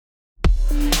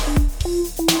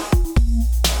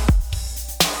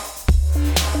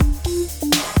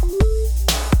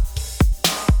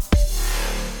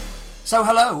So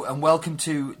hello and welcome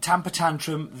to Tamper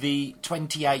Tantrum, the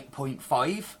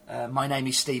 28.5. My name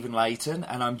is Stephen Layton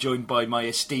and I'm joined by my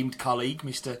esteemed colleague,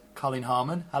 Mr. Colin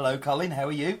Harmon. Hello Colin, how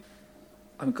are you?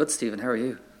 I'm good, Stephen, how are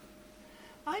you?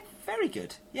 I'm very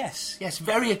good, yes.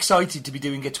 Very excited to be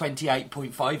doing a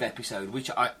 28.5 episode, which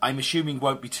I'm assuming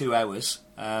won't be 2 hours.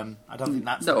 I don't think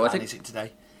that's the plan, is it,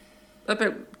 today?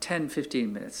 About 10-15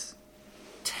 minutes.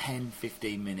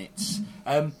 10-15 minutes.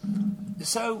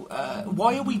 So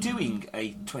why are we doing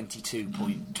a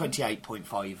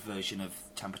 28.5 version of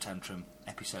Tamper Tantrum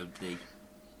episode D?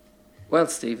 Well,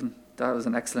 Stephen, that was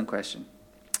an excellent question.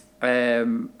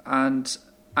 And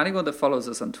anyone that follows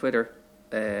us on Twitter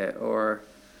or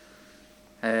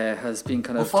has been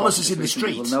kind of... Or follows us in the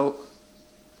street. Will know.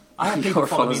 I have people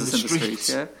follow me in the street.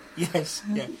 Yeah? Yes,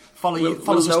 yeah.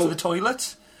 Follows us to the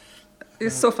toilet.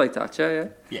 Stuff like that, yeah.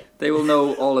 They will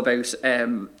know all about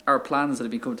our plans that have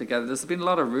been coming together. There's been a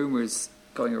lot of rumours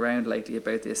going around lately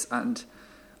about this, and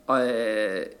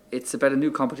it's about a new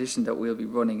competition that we'll be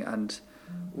running, and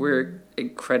we're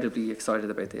incredibly excited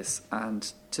about this.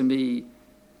 And to me,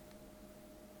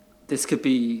 this could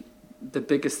be the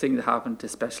biggest thing that happened to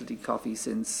specialty coffee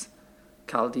since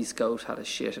Caldy's goat had a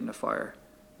shit in a fire.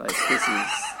 Like,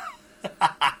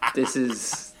 this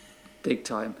is big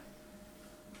time.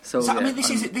 So I mean,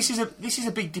 this is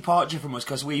a big departure from us,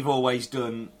 because we've always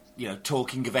done,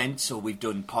 talking events, or we've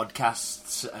done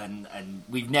podcasts, and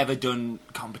we've never done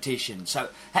competition. So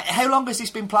how long has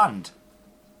this been planned?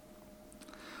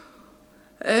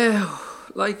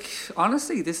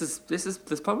 Honestly,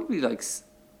 there's probably like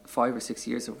 5 or 6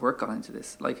 years of work gone into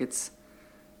this. Like it's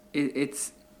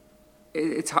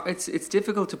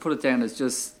difficult to put it down as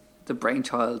just the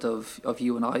brainchild of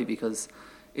you and I, because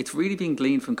it's really been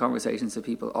gleaned from conversations with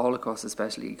people all across the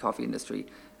specialty coffee industry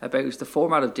about the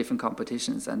format of different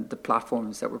competitions and the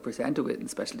platforms that we're presented with in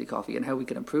specialty coffee and how we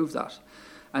can improve that.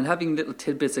 And having little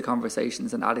tidbits of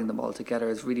conversations and adding them all together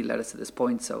has really led us to this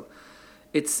point. So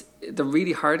it's the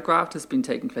really hard graft has been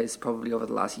taking place probably over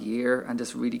the last year, and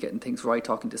just really getting things right,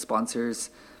 talking to sponsors,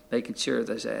 making sure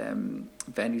that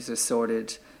venues are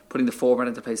sorted, putting the format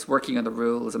into place, working on the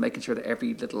rules, and making sure that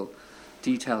every little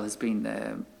detail has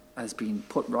been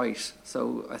put right.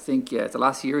 So I think, the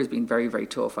last year has been very, very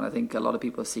tough, and I think a lot of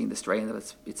people have seen the strain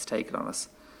that it's taken on us.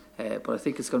 But I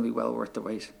think it's going to be well worth the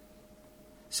wait.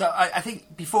 So I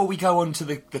think before we go on to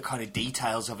the kind of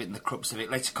details of it and the crux of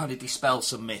it, let's kind of dispel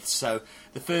some myths. So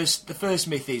the first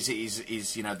myth is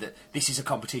that this is a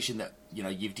competition that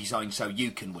you've designed so you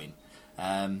can win.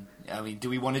 I mean, do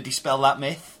we want to dispel that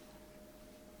myth?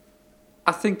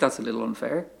 I think that's a little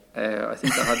unfair. I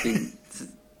think that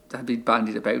had been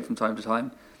bandied about from time to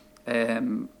time.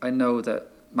 I know that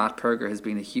Matt Perger has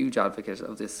been a huge advocate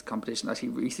of this competition. Actually,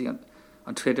 recently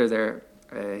on Twitter there,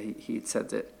 he had said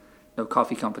that no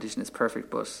coffee competition is perfect,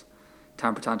 but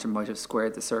Tamper Tantrum might have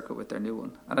squared the circle with their new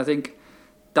one. And I think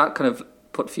that kind of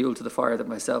put fuel to the fire that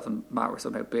myself and Matt were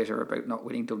somehow bitter about not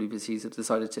winning WBCs, have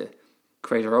decided to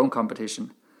create our own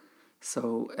competition.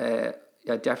 So I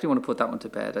definitely want to put that one to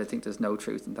bed. I think there's no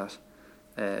truth in that.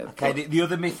 Okay, the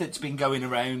other myth that's been going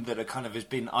around that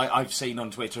I've seen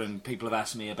on Twitter and people have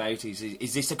asked me about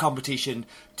is this a competition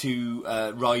to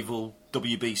rival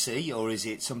WBC, or is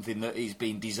it something that is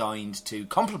being designed to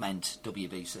complement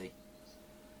WBC?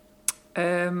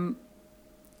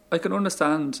 I can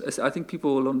understand. I think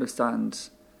people will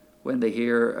understand when they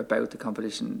hear about the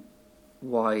competition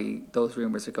why those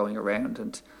rumours are going around,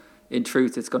 and in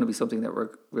truth it's going to be something that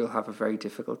we'll have a very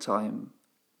difficult time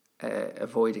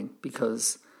avoiding,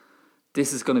 because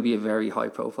this is going to be a very high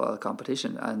profile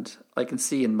competition, and I can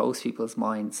see in most people's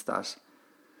minds that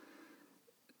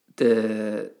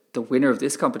the winner of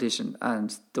this competition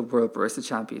and the World Barista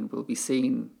Champion will be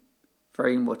seen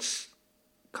very much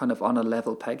kind of on a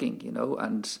level pegging,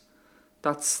 and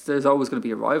there's always going to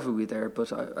be a rivalry there,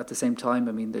 but at the same time,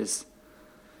 I mean, there's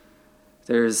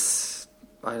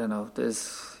I don't know,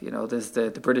 there's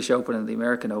the British Open and the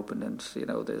American Open, and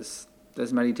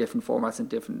there's many different formats and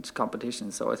different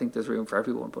competitions, so I think there's room for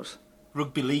everyone. But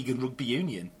rugby league and rugby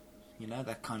union,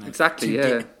 that kind of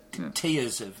exactly,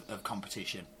 tiers of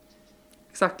competition.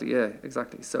 Exactly.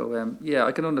 So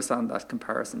I can understand that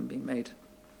comparison being made.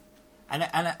 And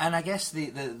I guess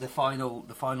the final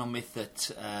myth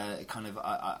that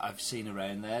I've seen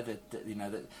around there that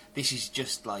this is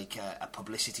just like a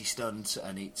publicity stunt,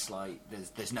 and it's like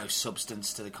there's no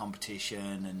substance to the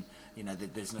competition, and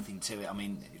there's nothing to it. I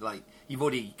mean, like, you've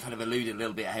already kind of alluded a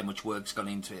little bit at how much work's gone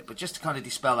into it, but just to kind of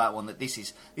dispel that one, that this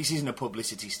isn't a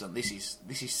publicity stunt. This is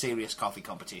serious coffee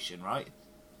competition, right?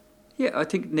 Yeah, I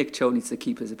think Nick Cho needs to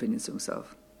keep his opinions to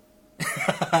himself.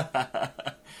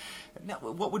 Now,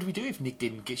 what would we do if Nick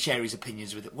didn't share his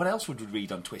opinions with it? What else would we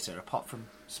read on Twitter apart from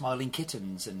smiling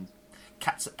kittens and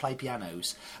cats that play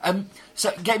pianos?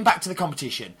 So getting back to the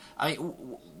competition,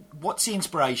 what's the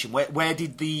inspiration? Where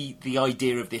did the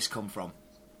idea of this come from?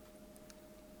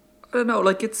 I don't know.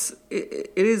 Like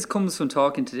comes from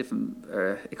talking to different.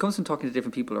 It comes from talking to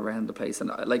different people around the place,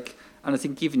 and I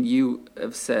think even you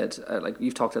have said,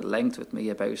 you've talked at length with me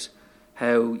about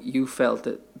how you felt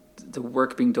that the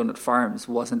work being done at farms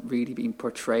wasn't really being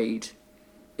portrayed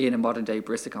in a modern day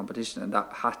barista competition, and that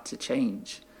had to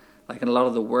change. And a lot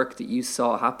of the work that you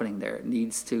saw happening there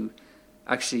needs to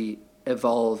actually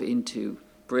evolve into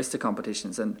barista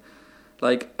competitions, and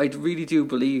I really do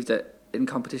believe that in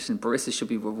competition, baristas should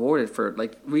be rewarded for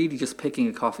really just picking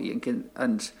a coffee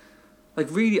and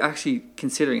really actually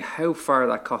considering how far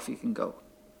that coffee can go.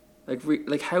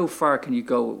 How far can you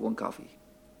go with one coffee?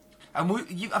 And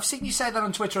I've seen you say that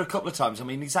on Twitter a couple of times. I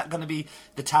mean, is that going to be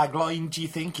the tagline? Do you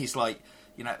think is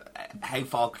how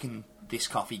far can this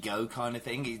coffee go, kind of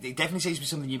thing? It definitely seems to be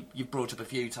something you've brought up a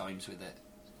few times with it.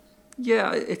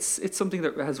 Yeah, it's something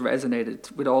that has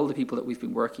resonated with all the people that we've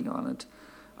been working on, and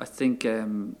I think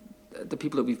the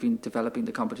people that we've been developing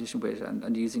the competition with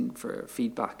and using for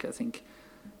feedback, I think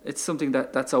it's something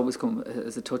that's always come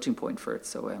as a touching point for it.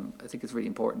 So I think it's a really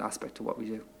important aspect to what we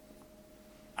do.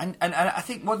 And I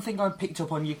think one thing I picked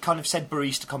up on, you kind of said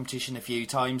barista competition a few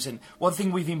times, and one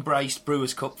thing we've embraced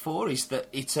Brewers Cup for is that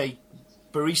it's a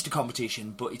barista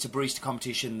competition, but it's a barista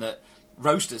competition that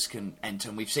roasters can enter,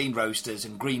 and we've seen roasters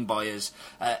and green buyers,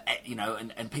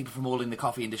 and people from all in the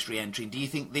coffee industry entering. Do you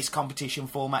think this competition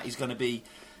format is going to be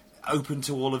open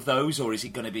to all of those, or is it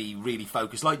going to be really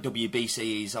focused like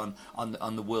WBC is on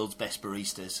the world's best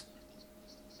baristas?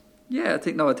 Yeah, I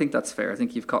think that's fair. I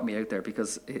think you've caught me out there,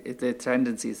 because the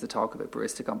tendency is to talk about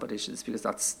barista competitions because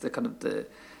that's the kind of the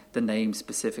name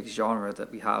specific genre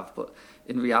that we have. But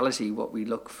in reality, what we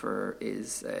look for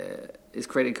is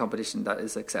creating competition that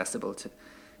is accessible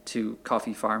to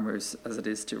coffee farmers, as it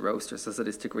is to roasters, as it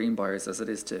is to green buyers, as it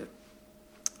is to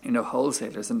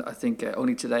wholesalers. And I think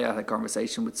only today I had a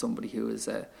conversation with somebody who is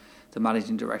the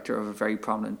managing director of a very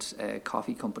prominent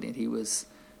coffee company, and he was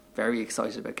very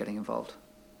excited about getting involved.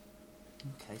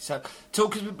 Okay, so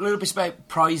talk a little bit about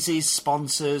prizes,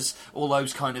 sponsors, all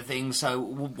those kind of things. So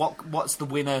what's the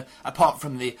winner, apart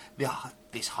from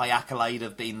this high accolade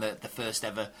of being the first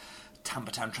ever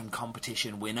Tamper Tantrum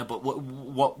competition winner, but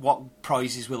what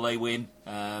prizes will they win,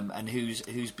 and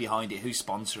who's behind it, who's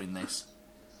sponsoring this?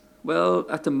 Well,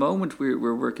 at the moment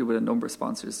we're working with a number of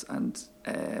sponsors, and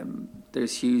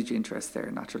there's huge interest there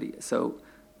naturally. So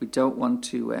we don't want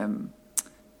to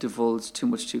divulge too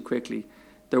much too quickly.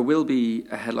 There will be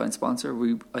a headline sponsor.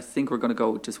 I think we're going to go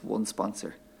with just one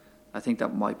sponsor. I think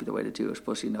that might be the way to do it.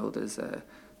 But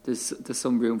there's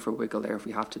some room for wiggle there if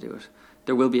we have to do it.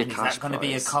 There will be a cash prize.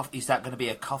 Is that going to be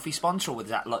a coffee sponsor, or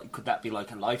could that be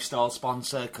like a lifestyle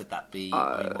sponsor? Could that be?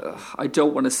 I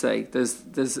don't want to say.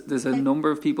 There's a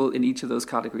number of people in each of those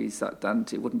categories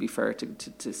that it wouldn't be fair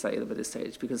to say them at this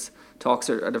stage, because talks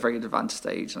are at a very advanced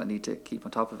stage and I need to keep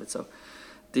on top of it. So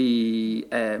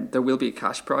there will be a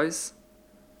cash prize.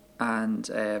 And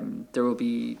there will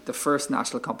be the first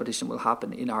national competition will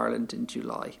happen in Ireland in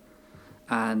July,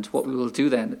 and what we will do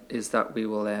then is that we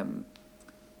will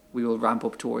ramp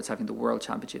up towards having the World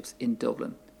Championships in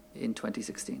Dublin in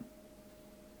 2016.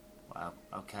 Wow.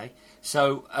 Okay.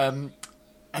 So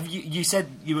have you said,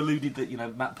 you alluded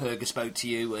that Matt Perger spoke to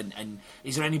you, and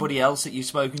is there anybody else that you've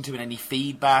spoken to, and any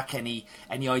feedback, any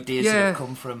ideas that have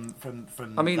come from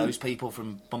those people,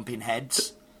 from bumping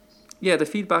heads? Yeah, the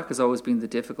feedback has always been the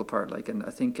difficult part. And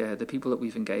I think the people that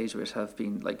we've engaged with have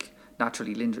been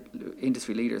naturally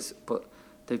industry leaders, but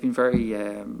they've been very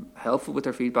helpful with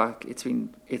their feedback. It's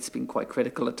been quite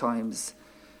critical at times.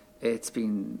 It's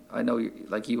been, I know,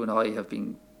 you and I have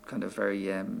been kind of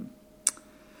very, I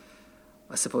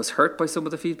suppose, hurt by some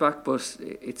of the feedback, but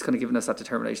it's kind of given us that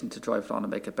determination to drive it on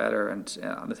and make it better, and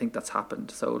I think that's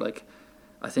happened. So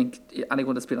I think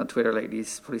anyone that's been on Twitter lately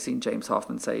has probably seen James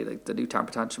Hoffman say the new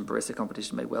Tamper Tantrum barista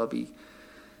competition may well be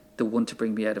the one to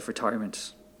bring me out of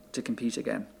retirement to compete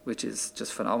again, which is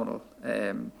just phenomenal.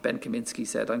 Ben Kaminsky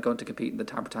said, "I'm going to compete in the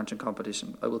Tamper Tantrum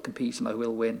competition. I will compete and I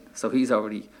will win." So he's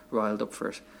already riled up for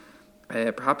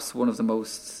it. Perhaps one of the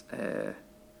most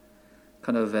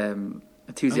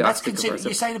enthusiastic.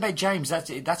 You're saying about James,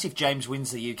 that's if James wins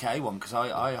the UK one, because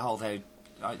I hold out.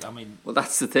 I mean, well,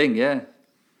 that's the thing, yeah.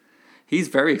 He's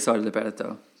very excited about it,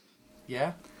 though.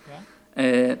 Yeah.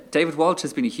 David Walsh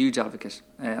has been a huge advocate,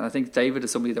 and I think David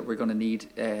is somebody that we're going to need.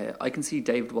 I can see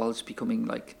David Walsh becoming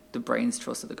the brains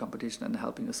trust of the competition and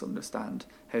helping us understand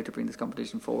how to bring this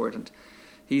competition forward. And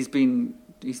he's been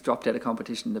he's dropped out of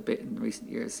competition a bit in recent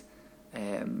years,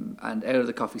 and out of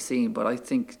the coffee scene. But I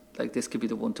think like this could be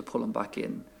the one to pull him back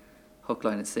in, hook,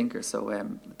 line, and sinker.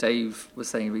 So Dave was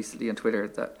saying recently on Twitter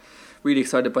that really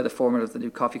excited by the format of the new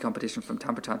coffee competition from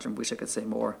Tamper Tantrum. Wish I could say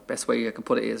more. Best way I can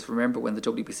put it is remember when the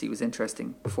WBC was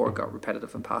interesting before it got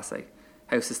repetitive and passe.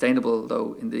 How sustainable,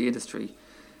 though, in the industry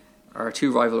are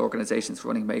two rival organisations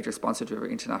running major sponsored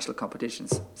international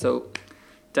competitions. So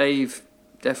Dave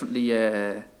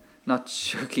definitely not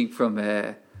shirking from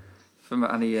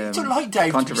any I don't like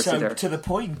Dave to be so there. to the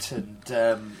point, and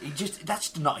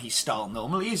that's not his style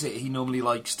normally, is it? He normally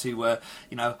likes to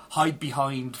hide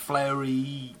behind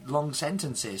flowery long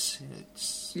sentences.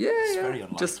 It's very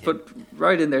unlike just him. put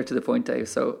right in there to the point, Dave.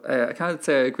 So I can't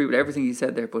say I agree with everything he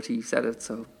said there, but he said it,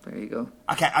 so there you go.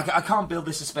 Okay, I can't build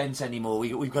the suspense anymore.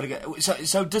 We've got to go.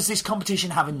 So does this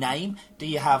competition have a name? Do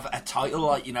you have a title?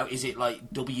 Like, is it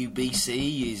like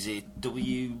WBC? Is it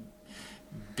WBRC?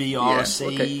 Yeah,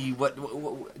 okay. What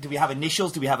do we have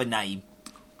initials? Do we have a name?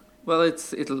 Well,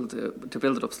 it'll to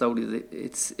build it up slowly.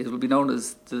 It will be known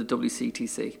as the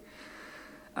WCTC,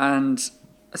 and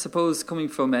I suppose coming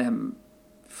from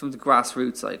the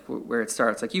grassroots, like where it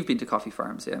starts. Like you've been to coffee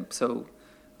farms, yeah. So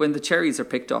when the cherries are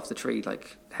picked off the tree,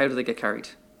 like how do they get carried?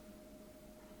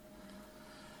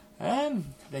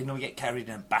 They normally get carried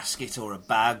in a basket or a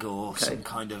bag or some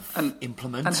kind of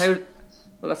implement. And how?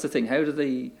 Well, that's the thing. How do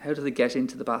they get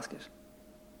into the basket?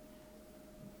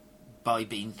 By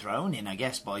being thrown in, I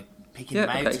guess, by picking them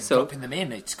out and dropping them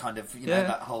in. It's kind of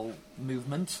that whole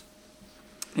movement.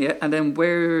 Yeah, and then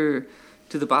where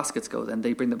do the baskets go? Then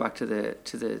they bring them back to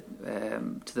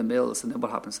the mills, and then what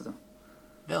happens to them?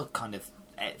 They'll kind of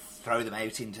throw them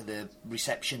out into the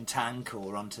reception tank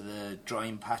or onto the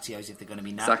drying patios if they're going to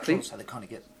be natural. Exactly. So they kind of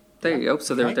get. There you go.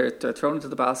 So they're thrown into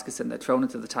the baskets, and they're thrown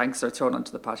into the tanks. They're thrown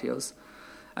onto the patios.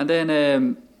 And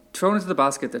then thrown into the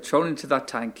basket, they're thrown into that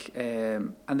tank,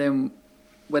 and then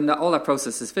when all that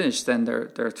process is finished, then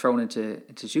they're thrown into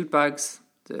jute bags.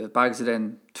 The bags are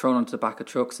then thrown onto the back of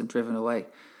trucks and driven away.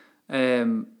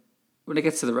 When it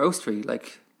gets to the roastery,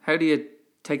 like how do you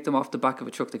take them off the back of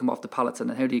a truck? They come off the pallets, and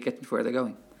then how do you get them to where they're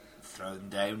going? Throw them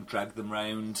down, drag them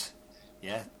round.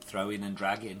 Yeah, throw in and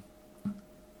drag in.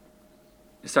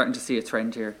 You're starting to see a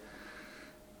trend here.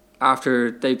 After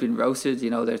they've been roasted,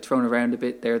 they're thrown around a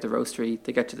bit. They're at the roastery.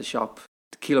 They get to the shop.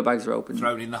 The kilo bags are open.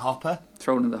 Thrown in the hopper.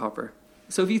 Thrown in the hopper.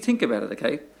 So if you think about it,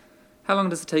 okay, how long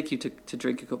does it take you to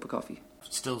drink a cup of coffee?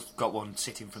 I've still got one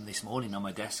sitting from this morning on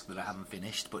my desk that I haven't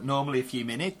finished, but normally a few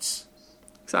minutes.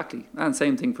 Exactly. And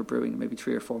same thing for brewing, maybe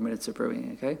 3 or 4 minutes of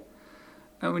brewing, okay?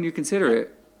 And when you consider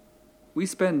it, the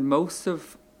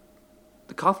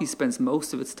coffee spends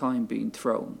most of its time being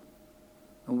thrown.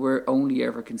 And we're only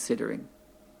ever considering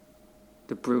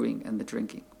the brewing and the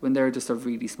drinking, when they're just a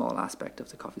really small aspect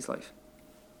of the coffee's life.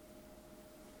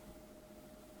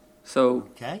 So,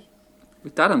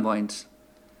 with that in mind,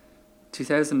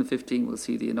 2015 will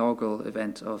see the inaugural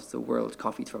event of the World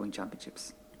Coffee Throwing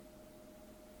Championships.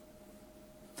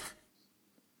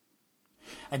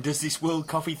 And does this World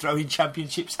Coffee Throwing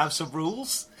Championships have some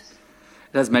rules?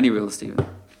 It has many rules, Stephen.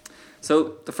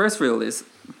 So, the first rule is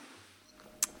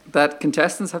that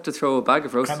contestants have to throw a bag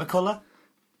of roasted... Crema colour?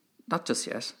 Not just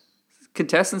yet.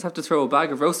 Contestants have to throw a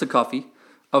bag of roasted coffee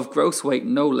of gross weight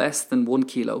no less than 1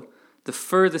 kilo, the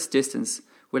furthest distance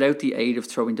without the aid of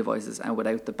throwing devices and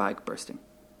without the bag bursting.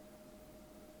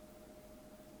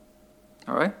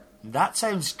 All right? That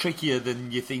sounds trickier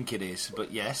than you think it is,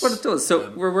 but yes. Well, it does.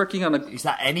 So we're working on a... Is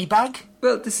that any bag?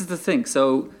 Well, this is the thing.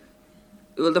 So,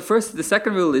 the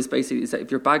second rule is basically is that if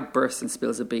your bag bursts and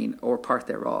spills a bean or part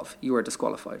thereof, you are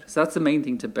disqualified. So that's the main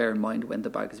thing to bear in mind when the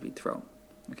bag is being thrown.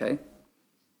 Okay?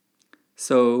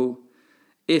 So,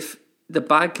 if the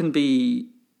bag can be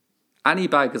any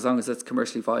bag as long as it's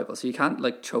commercially viable. So you can't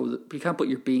you can't put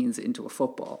your beans into a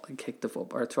football and kick the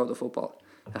football or throw the football.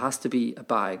 It has to be a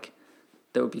bag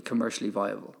that would be commercially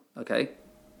viable. Okay?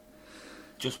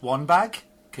 Just one bag?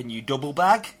 Can you double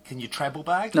bag? Can you treble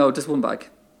bag? No, just one bag.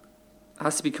 It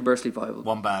has to be commercially viable.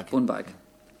 One bag. One bag.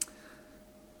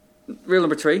 Rule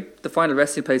number 3, the final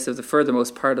resting place of the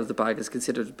furthermost part of the bag is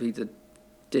considered to be the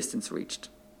distance reached.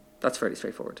 That's fairly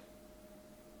straightforward.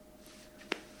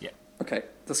 Yeah. Okay,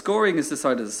 the scoring is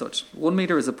decided as such. 1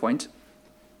 metre is a point.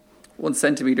 1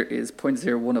 centimetre is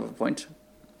 0.01 of a point.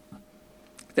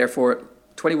 Therefore,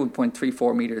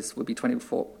 21.34 metres would be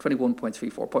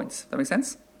 21.34 points. That make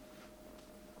sense?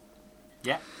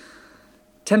 Yeah.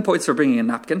 10 points for bringing a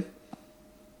napkin.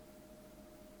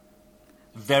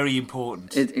 very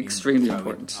important. It's extremely throwing,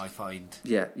 important. I find.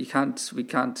 Yeah, we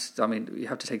can't. I mean, you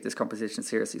have to take this competition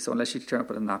seriously. So unless you turn up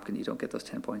with a napkin, you don't get those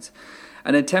 10 points.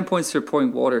 And then 10 points for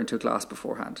pouring water into a glass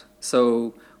beforehand.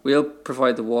 So we'll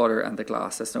provide the water and the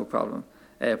glass. That's no problem.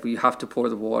 But you have to pour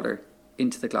the water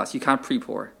into the glass. You can't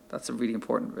pre-pour. That's a really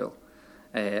important rule.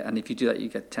 And if you do that, you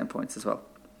get 10 points as well.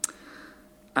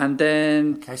 And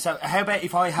then, okay. So how about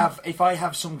if I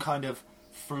have some kind of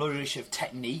flourish of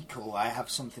technique, or I have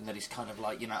something that is kind of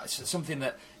like, something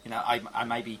that, I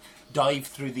maybe dive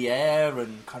through the air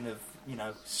and kind of,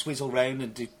 swizzle round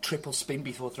and do triple spin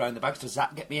before throwing the bags. Does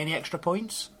that get me any extra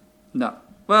points? No.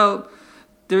 Well,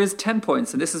 there is 10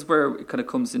 points, and this is where it kind of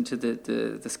comes into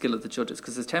the skill of the judges,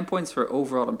 because there's 10 points for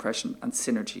overall impression and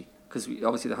synergy, because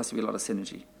obviously there has to be a lot of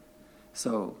synergy.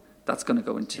 So that's going to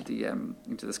go into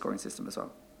the scoring system as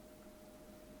well.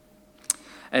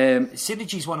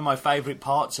 Synergy is one of my favourite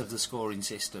parts of the scoring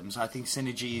systems. I think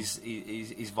synergy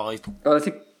is vital. Well, I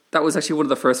think that was actually one of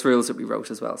the first rules that we wrote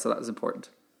as well, so that was important.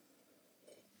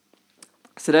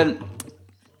 So then,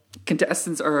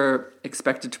 contestants are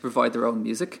expected to provide their own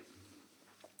music,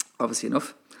 obviously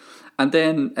enough. And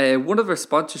then one of our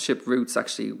sponsorship routes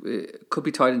actually could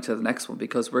be tied into the next one,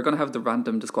 because we're going to have the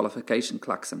random disqualification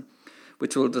klaxon,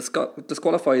 which will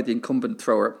disqualify the incumbent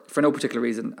thrower for no particular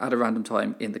reason at a random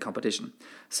time in the competition.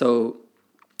 So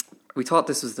we thought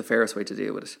this was the fairest way to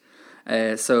deal with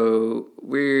it. So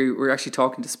we're actually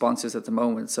talking to sponsors at the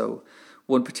moment. So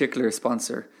one particular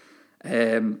sponsor, I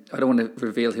don't want to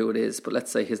reveal who it is, but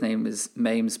let's say his name is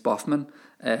Mames Boffman,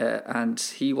 and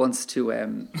he wants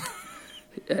to...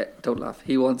 don't laugh.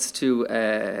 He wants to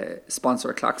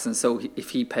sponsor a klaxon. So if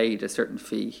he paid a certain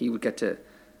fee, he would get to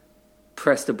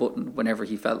press the button whenever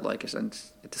he felt like it and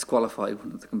disqualify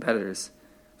one of the competitors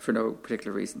for no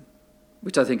particular reason,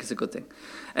 which I think is a good thing.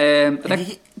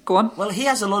 Go on. Well, he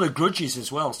has a lot of grudges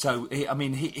as well, so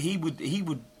he would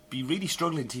be really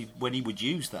struggling when he would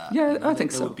use that. Yeah, I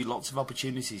think so. There would be lots of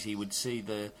opportunities. He would see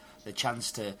the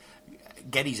chance to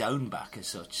get his own back as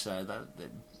such. So that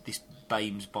this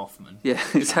Bames Boffman. Yeah,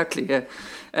 exactly. Yeah.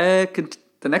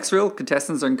 The next rule: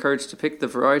 contestants are encouraged to pick the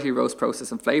variety, roast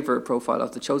process, and flavour profile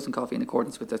of the chosen coffee in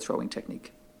accordance with their throwing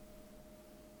technique.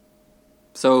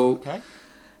 So, okay.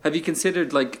 Have you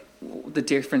considered like the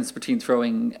difference between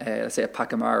throwing, let's say, a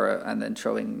Pacamara and then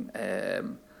throwing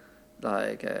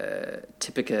Typica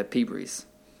Peaberries?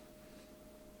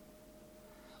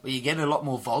 Well, you get a lot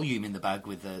more volume in the bag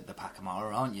with the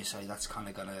Pacamara, aren't you? So that's kind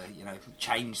of going to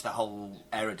change the whole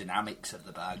aerodynamics of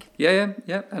the bag. Yeah,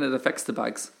 and it affects the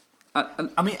bags.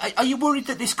 I mean, are you worried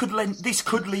that this could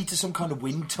lead to some kind of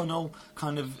wind tunnel,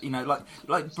 kind of, like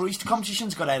barista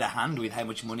competition's got out of hand with how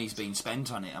much money's being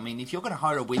spent on it. I mean, if you're going to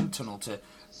hire a wind tunnel to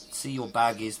see your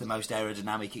bag is the most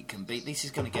aerodynamic it can be, this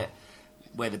is going to get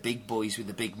where the big boys with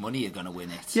the big money are going to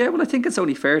win it. Yeah, well, I think it's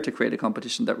only fair to create a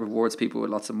competition that rewards people with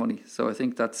lots of money. So I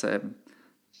think that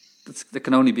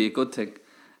can only be a good thing.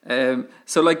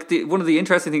 So, like, one of the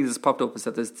interesting things that's popped up is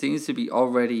that there seems to be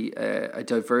already a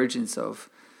divergence of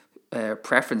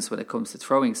preference when it comes to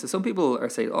throwing. So some people are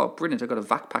saying, "Oh, brilliant! I've got to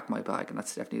vac pack my bag, and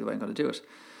that's definitely the way I'm going to do it."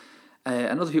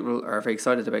 And other people are very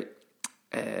excited about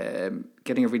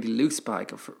getting a really loose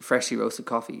bag of freshly roasted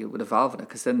coffee with a valve in it,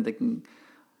 because then they can,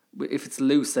 if it's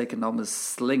loose, they can almost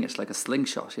sling it like a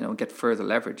slingshot, and get further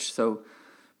leverage. So,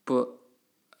 but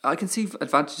I can see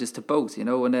advantages to both,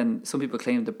 and then some people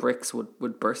claim the bricks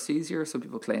would burst easier. Some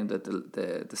people claim that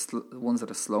the ones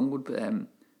that are slung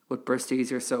would burst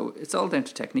easier. So it's all down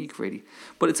to technique, really.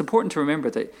 But it's important to remember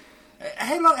that.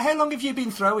 How long have you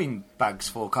been throwing bags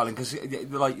for, Colin? Because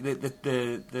like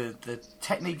the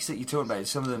techniques that you're talking about,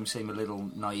 some of them seem a little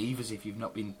naive, as if you've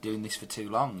not been doing this for too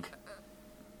long.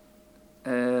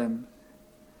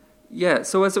 Yeah.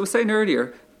 So as I was saying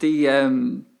earlier,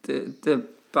 the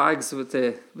bags with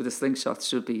the slingshots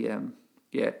should be, in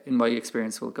my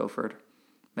experience, will go further,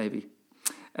 maybe.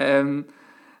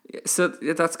 So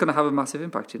that's going to have a massive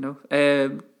impact,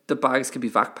 The bags can be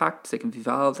vac packed, they can be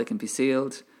valved, they can be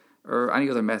sealed, or any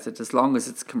other method, as long as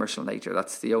it's commercial nature.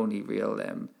 That's the only real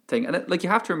thing. And you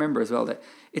have to remember as well that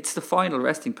it's the final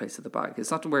resting place of the bag.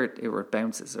 It's not where it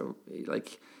bounces.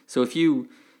 So if you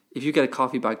get a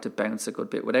coffee bag to bounce a good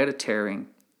bit without it tearing,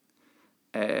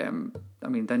 then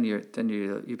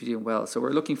you'll be doing well. So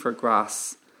we're looking for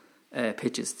grass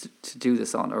pitches to do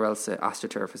this on, or else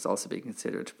AstroTurf is also being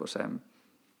considered. But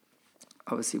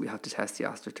obviously we have to test the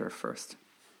AstroTurf first.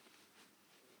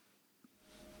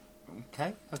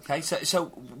 Okay. So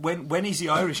when is the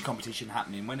Irish competition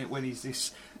happening? When is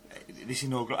this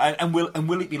inaugural? And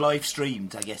will it be live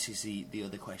streamed? I guess is the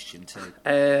other question too.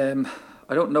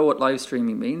 I don't know what live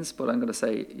streaming means, but I'm going to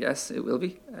say yes, it will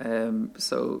be.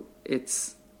 So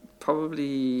it's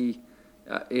probably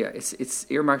it's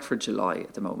earmarked for July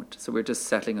at the moment. So we're just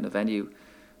settling on a venue.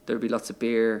 There'll be lots of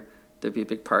beer. There'll be a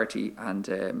big party,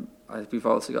 and we've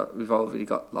already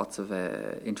got lots of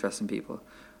interesting people.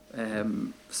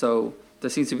 So there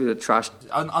seems to be a trash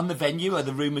on the venue. Are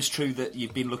the rumours true that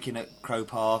you've been looking at Croke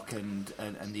Park and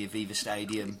the Aviva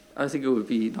Stadium? I think it would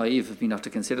be naive of me not to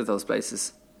consider those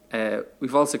places.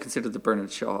 We've also considered the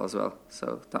Bernard Shaw as well,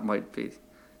 so that might be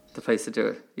the place to do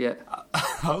it. Yeah.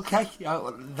 Okay.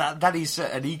 That is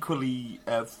an equally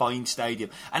fine stadium,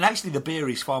 and actually the beer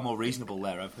is far more reasonable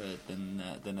there, I've heard,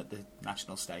 than at the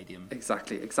National Stadium.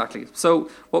 Exactly.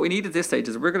 So what we need at this stage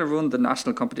is we're going to run the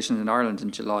national competition in Ireland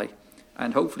in July,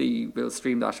 and hopefully we'll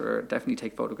stream that or definitely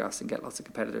take photographs and get lots of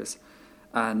competitors,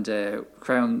 and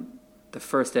crown the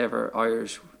first ever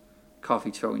Irish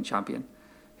coffee throwing champion,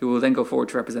 who will then go forward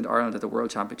to represent Ireland at the World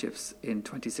Championships in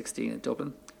 2016 in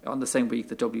Dublin, on the same week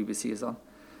the WBC is on.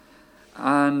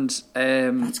 And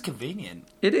that's convenient.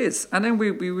 It is. And then we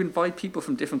invite people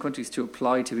from different countries to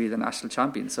apply to be the national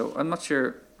champion. So I'm not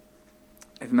sure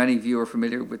if many of you are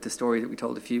familiar with the story that we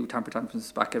told a few Tamper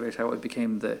Tantrums back about how I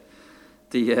became the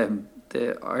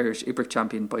Irish Ibrick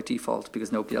champion by default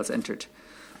because nobody else entered.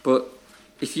 But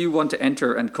if you want to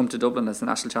enter and come to Dublin as the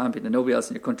national champion and nobody else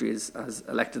in your country has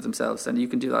elected themselves, then you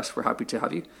can do that. We're happy to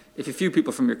have you. If a few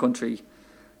people from your country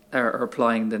are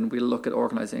applying, then we'll look at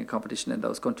organising a competition in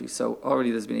those countries. So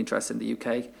already there's been interest in the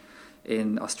UK,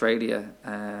 in Australia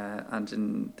and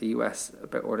in the US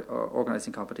about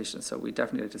organising competitions. So we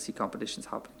definitely like to see competitions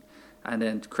happening. And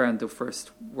then crown the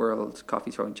first world coffee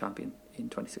throwing champion in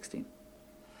 2016.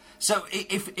 So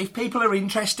if people are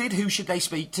interested, who should they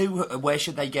speak to? Where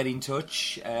should they get in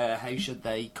touch? How should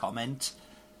they comment?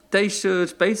 They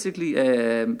should basically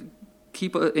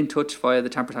keep in touch via the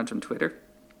Tamper Tantrum Twitter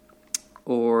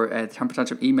or the Tamper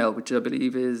Tantrum email, which I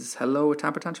believe is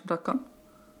hello@tampertantrum.com.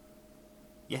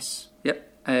 Yes. Yep.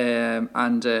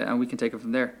 And we can take it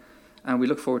from there. And we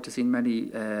look forward to seeing many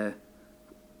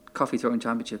coffee throwing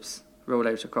championships roll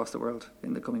out across the world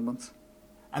in the coming months.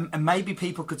 And maybe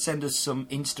people could send us some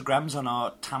Instagrams on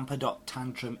our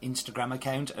tamper.tantrum Instagram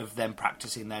account of them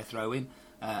practising their throwing.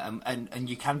 And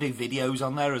you can do videos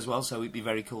on there as well, so it'd be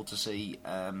very cool to see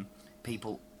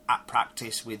people at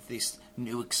practice with this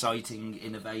new, exciting,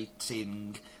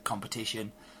 innovating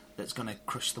competition that's going to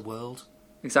crush the world.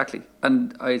 Exactly.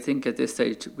 And I think at this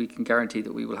stage we can guarantee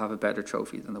that we will have a better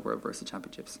trophy than the World Versa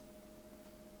Championships.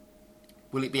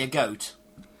 Will it be a goat?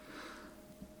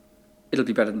 It'll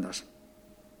be better than that.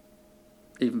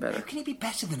 Even better. How can it be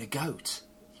better than a goat?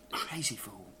 You crazy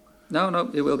fool. No,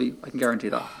 it will be. I can guarantee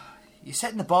that. You're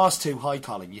setting the bars too high,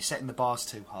 Colin. You're setting the bars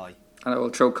too high. And I will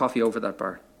throw coffee over that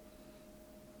bar.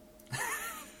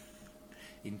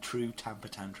 In true Tamper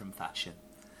Tantrum fashion.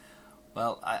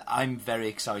 Well, I'm very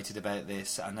excited about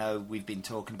this. I know we've been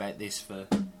talking about this for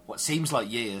what seems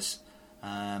like years.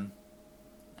 And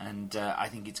I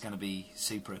think it's going to be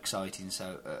super exciting.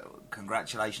 So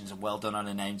congratulations and well done on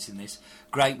announcing this.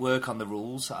 Great work on the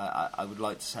rules. I would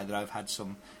like to say that I've had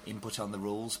some input on the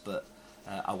rules, but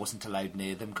I wasn't allowed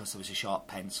near them because there was a sharp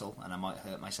pencil and I might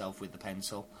hurt myself with the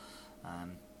pencil.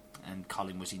 And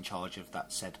Colin was in charge of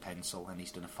that said pencil and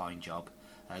he's done a fine job.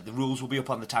 The rules will be up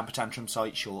on the Tamper Tantrum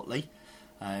site shortly,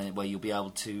 where you'll be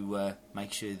able to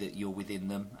make sure that you're within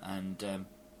them and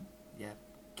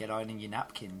get ironing your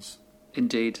napkins.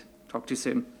 Indeed. Talk to you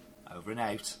soon. Over and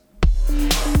out.